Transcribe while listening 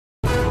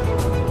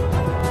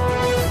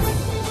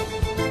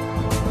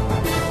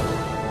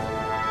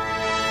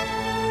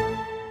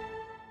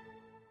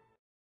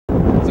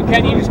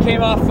Ken, you just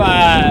came off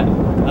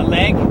a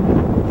leg.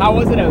 How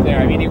was it out there?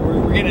 I mean,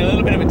 we're getting a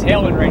little bit of a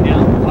tailwind right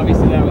now.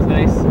 Obviously, that was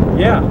nice.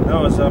 Yeah, no,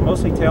 it was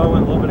mostly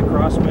tailwind, a little bit of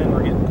crosswind.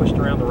 We're getting pushed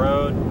around the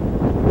road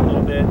a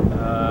little bit.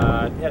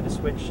 Had to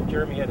switch.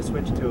 Jeremy had to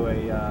switch to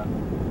a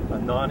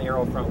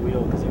non-aero front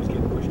wheel because he was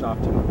getting pushed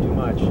off too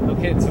much.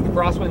 Okay, so the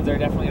crosswinds are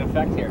definitely in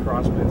effect here.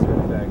 Crosswinds are in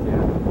effect,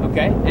 yeah.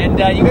 Okay, and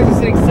you guys are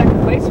sitting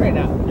second place right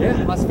now.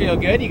 Yeah. Must feel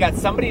good. You got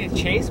somebody to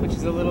chase, which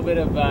is a little bit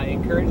of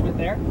encouragement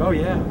there. Oh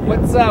yeah.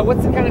 What's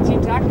the kind of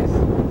team tactics?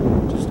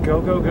 Just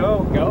go, go,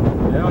 go. Go?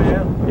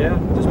 Yeah.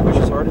 Just push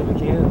as hard as we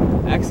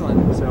can.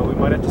 Excellent. So we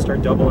might have to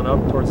start doubling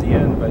up towards the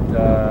end, but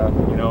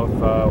you know,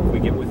 if we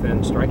get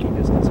within striking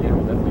distance, yeah,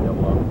 we'll definitely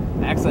double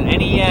up. Excellent.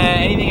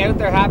 Anything out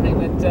there happening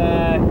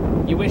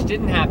that you wish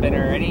didn't happen,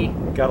 or any?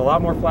 Got a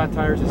lot more flat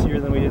tires this year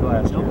than we did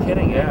last year. No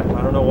kidding. Yeah,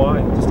 I don't know why.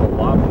 Just a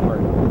lot more.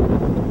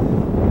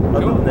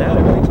 Other than that,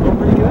 everything's going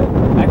pretty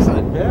good.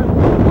 Excellent. Yeah.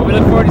 Well, we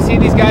look forward to seeing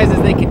these guys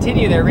as they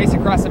continue their race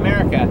across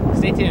America.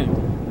 Stay tuned.